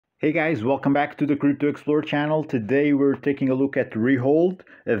Hey guys, welcome back to the Crypto Explorer channel. Today we're taking a look at ReHold,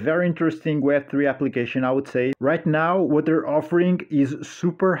 a very interesting Web3 application, I would say. Right now, what they're offering is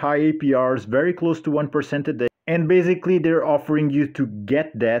super high APRs, very close to 1% a day. And basically, they're offering you to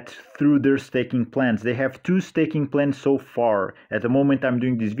get that through their staking plans. They have two staking plans so far. At the moment I'm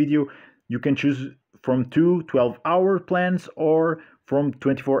doing this video, you can choose from two 12-hour plans or from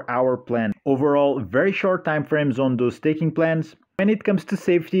 24-hour plans. Overall, very short time frames on those staking plans. When it comes to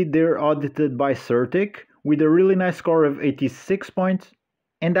safety, they're audited by Certic with a really nice score of 86 points.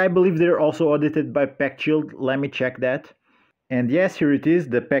 And I believe they're also audited by PackShield. Let me check that. And yes, here it is,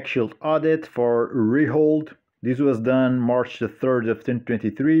 the PackShield audit for ReHold. This was done March the 3rd of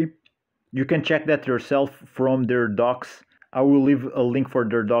 2023. You can check that yourself from their docs. I will leave a link for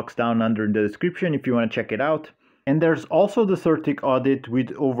their docs down under in the description if you want to check it out. And there's also the Certic audit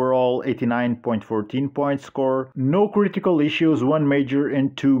with overall 89.14 point score. No critical issues, one major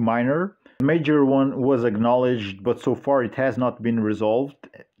and two minor. The major one was acknowledged, but so far it has not been resolved.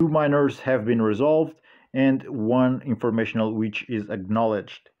 Two minors have been resolved and one informational which is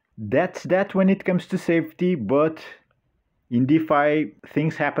acknowledged. That's that when it comes to safety, but in DeFi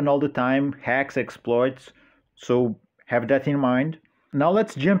things happen all the time, hacks, exploits, so have that in mind. Now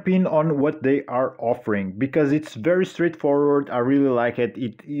let's jump in on what they are offering because it's very straightforward. I really like it.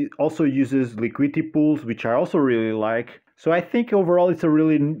 It also uses liquidity pools, which I also really like. So I think overall it's a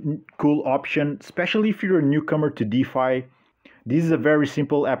really cool option, especially if you're a newcomer to DeFi. This is a very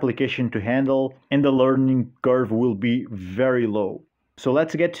simple application to handle and the learning curve will be very low. So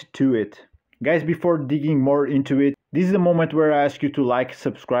let's get to it. Guys, before digging more into it, this is the moment where I ask you to like,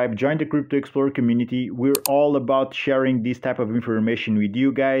 subscribe, join the Crypto Explorer community. We're all about sharing this type of information with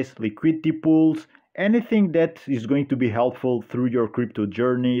you guys, liquidity pools, anything that is going to be helpful through your crypto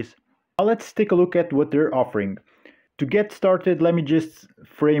journeys. Now let's take a look at what they're offering. To get started, let me just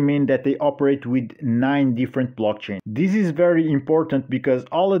frame in that they operate with 9 different blockchains. This is very important because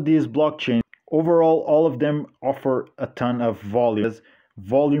all of these blockchains, overall, all of them offer a ton of volume.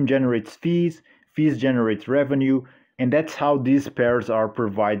 Volume generates fees, fees generate revenue, and that's how these pairs are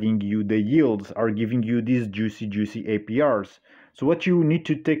providing you the yields, are giving you these juicy APRs. So what you need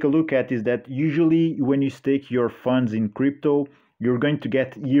to take a look at is that usually when you stake your funds in crypto, you're going to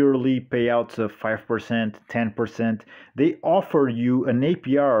get yearly payouts of 5%, 10%. They offer you an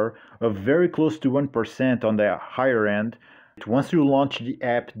APR of very close to 1% on the higher end. Once you launch the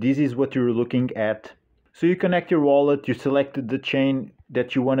app, this is what you're looking at. So you connect your wallet, you select the chain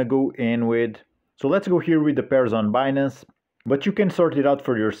that you want to go in with. So let's go here with the pairs on Binance, but you can sort it out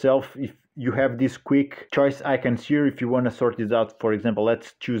for yourself if you have these quick choice icons here. If you want to sort it out, for example,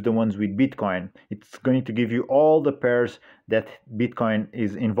 let's choose the ones with Bitcoin. It's going to give you all the pairs that Bitcoin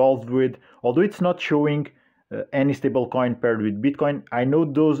is involved with, although it's not showing any stable coin paired with Bitcoin. I know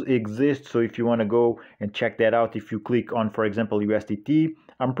those exist, so if you want to go and check that out, if you click on, for example, USDT,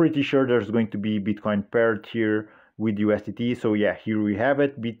 I'm pretty sure there's going to be Bitcoin paired here with USDT. So yeah, here we have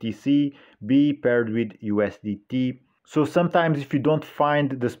it, BTC B paired with USDT. So sometimes if you don't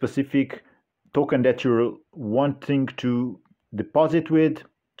find the specific token that you're wanting to deposit with,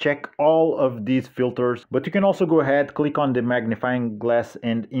 check all of these filters. But you can also go ahead, click on the magnifying glass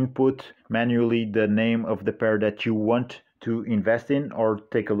and input manually the name of the pair that you want to invest in or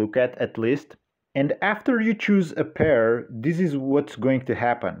take a look at least. And after you choose a pair, this is what's going to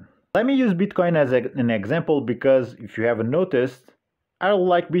happen. Let me use Bitcoin as an example because if you haven't noticed, I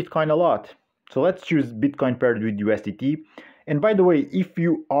like Bitcoin a lot. So let's choose Bitcoin paired with USDT. And by the way, if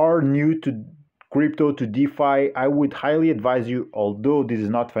you are new to crypto, to DeFi, I would highly advise you, although this is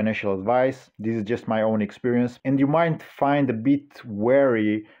not financial advice, this is just my own experience, and you might find a bit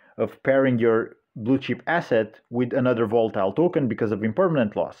wary of pairing your blue chip asset with another volatile token because of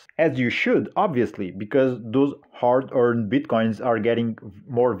impermanent loss. As you should, obviously, because those hard-earned Bitcoins are getting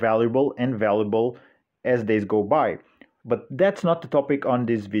more valuable and valuable as days go by. But that's not the topic on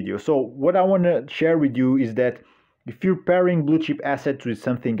this video. So what I want to share with you is that if you're pairing blue chip assets with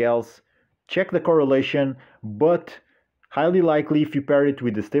something else, check the correlation, but highly likely if you pair it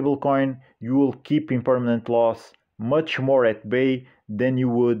with a stable coin, you will keep impermanent loss much more at bay than you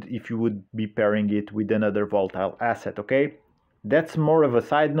would if you would be pairing it with another volatile asset, okay? That's more of a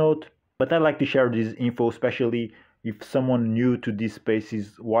side note, but I like to share this info, especially if someone new to this space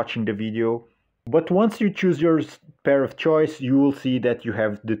is watching the video. But once you choose your pair of choice, you will see that you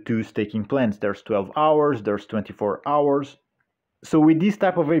have the two staking plans. There's 12 hours, there's 24 hours. So with these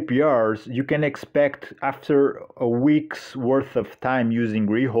type of APRs, you can expect after a week's worth of time using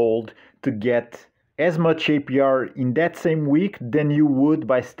ReHold to get as much APR in that same week than you would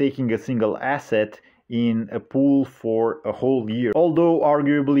by staking a single asset in a pool for a whole year, although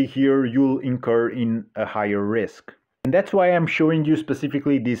arguably here you'll incur in a higher risk. And that's why I'm showing you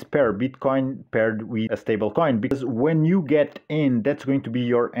specifically this pair, Bitcoin paired with a stable coin, because when you get in, that's going to be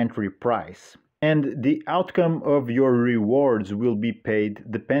your entry price. And the outcome of your rewards will be paid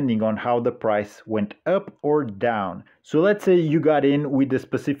depending on how the price went up or down. So let's say you got in with a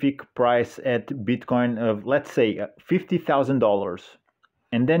specific price at Bitcoin of, let's say, $50,000.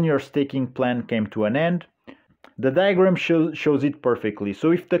 And then your staking plan came to an end. The diagram shows it perfectly.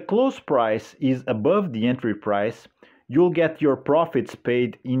 So if the close price is above the entry price, you'll get your profits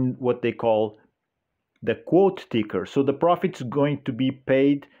paid in what they call the quote ticker. So the profit's going to be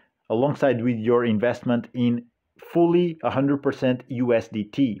paid alongside with your investment in fully 100%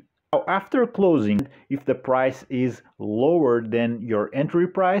 USDT. Now, after closing, if the price is lower than your entry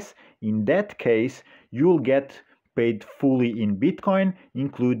price, in that case, you'll get paid fully in Bitcoin,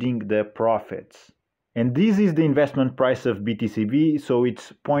 including the profits. And this is the investment price of BTCV, so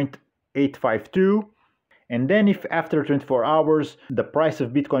it's 0.852. And then if after 24 hours, the price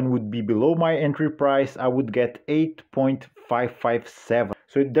of Bitcoin would be below my entry price, I would get 8.557.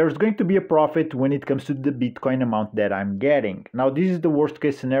 So there's going to be a profit when it comes to the Bitcoin amount that I'm getting. Now, this is the worst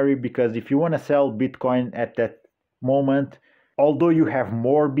case scenario, because if you want to sell Bitcoin at that moment, although you have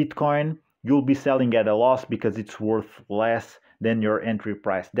more Bitcoin, you'll be selling at a loss because it's worth less than your entry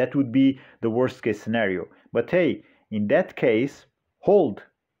price. That would be the worst case scenario. But hey, in that case, hold.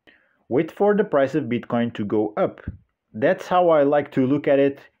 Wait for the price of Bitcoin to go up. That's how I like to look at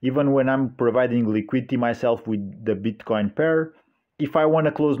it, even when I'm providing liquidity myself with the Bitcoin pair. If I want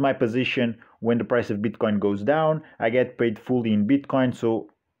to close my position when the price of Bitcoin goes down, I get paid fully in Bitcoin,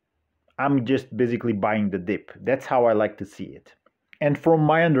 so I'm just basically buying the dip. That's how I like to see it. And from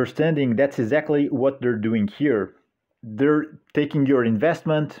my understanding, that's exactly what they're doing here. They're taking your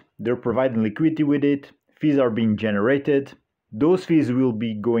investment, they're providing liquidity with it, fees are being generated. Those fees will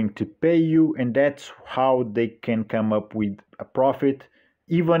be going to pay you, and that's how they can come up with a profit.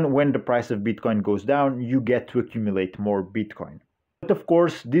 Even when the price of Bitcoin goes down, you get to accumulate more Bitcoin. But of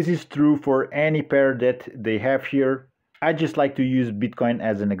course, this is true for any pair that they have here. I just like to use Bitcoin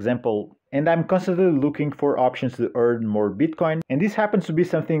as an example, and I'm constantly looking for options to earn more Bitcoin. And this happens to be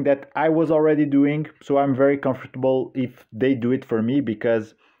something that I was already doing, so I'm very comfortable if they do it for me,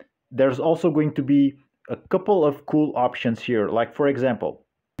 because there's also going to be a couple of cool options here. Like, for example,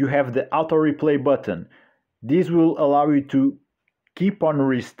 you have the auto replay button. This will allow you to keep on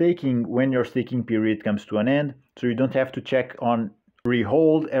restaking when your staking period comes to an end, so you don't have to check on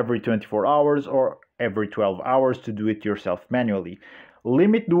ReHold every 24 hours or every 12 hours to do it yourself manually.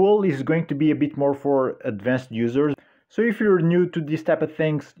 Limit dual is going to be a bit more for advanced users. So if you're new to this type of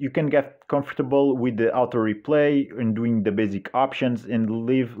things, you can get comfortable with the auto replay and doing the basic options, and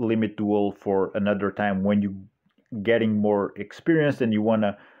leave limit dual for another time when you're getting more experience and you want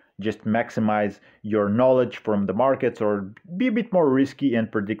to just maximize your knowledge from the markets, or be a bit more risky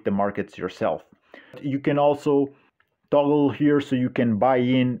and predict the markets yourself. You can also toggle here so you can buy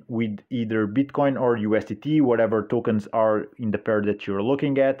in with either Bitcoin or USDT, whatever tokens are in the pair that you're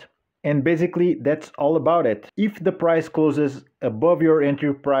looking at. And basically, that's all about it. If the price closes above your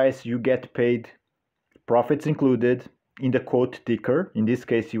entry price, you get paid, profits included, in the quote ticker, in this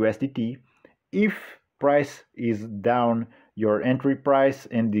case USDT. If price is down your entry price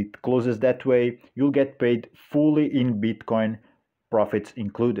and it closes that way, you'll get paid fully in Bitcoin, profits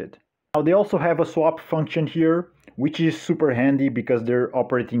included. Now, they also have a swap function here, which is super handy because they're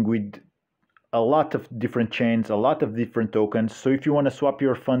operating with a lot of different chains, a lot of different tokens. So if you want to swap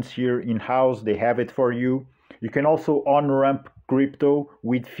your funds here in-house, they have it for you. You can also on-ramp crypto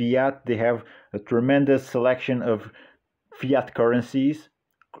with fiat. They have a tremendous selection of fiat currencies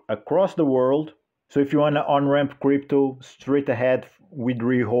across the world. So if you want to on-ramp crypto straight ahead with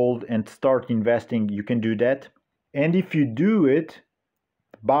ReHold and start investing, you can do that. And if you do it,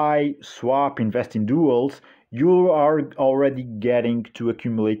 buy, swap, invest in duals, you are already getting to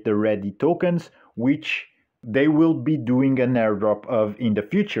accumulate the ready tokens, which they will be doing an airdrop of in the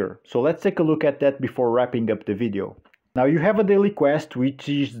future. So let's take a look at that before wrapping up the video. Now, you have a daily quest, which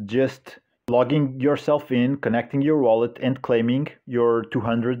is just logging yourself in, connecting your wallet, and claiming your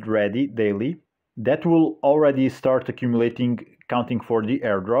 200 ready daily. That will already start accumulating, counting for the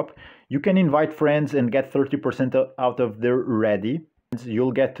airdrop. You can invite friends and get 30% out of their ready.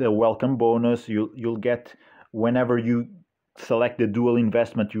 You'll get a welcome bonus. You'll get, whenever you select the dual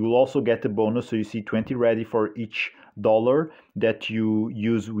investment, you will also get a bonus. So you see 20 ready for each dollar that you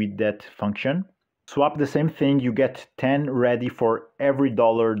use with that function. Swap, the same thing, you get 10 ready for every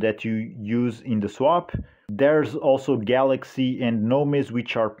dollar that you use in the swap. There's also Galaxy and Nomis,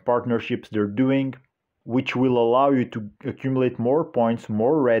 which are partnerships they're doing. which will allow you to accumulate more points,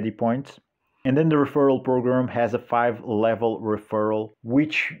 more ready points. And then the referral program has a 5-level referral,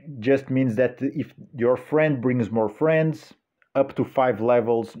 which just means that if your friend brings more friends, up to 5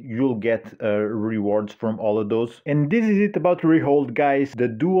 levels, you'll get rewards from all of those. And this is it about ReHold, guys. The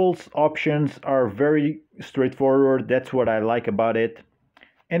duals options are very straightforward. That's what I like about it.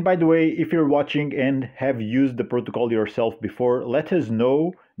 And by the way, if you're watching and have used the protocol yourself before, let us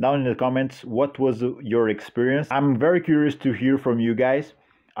know down in the comments what was your experience. I'm very curious to hear from you guys.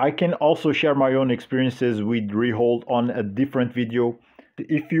 I can also share my own experiences with ReHold on a different video.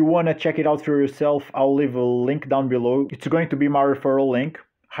 If you want to check it out for yourself, I'll leave a link down below. It's going to be my referral link.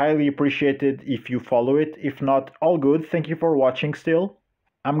 Highly appreciated if you follow it. If not, all good. Thank you for watching still.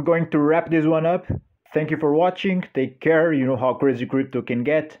 I'm going to wrap this one up. Thank you for watching. Take care. You know how crazy crypto can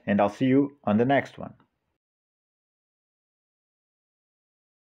get, and I'll see you on the next one.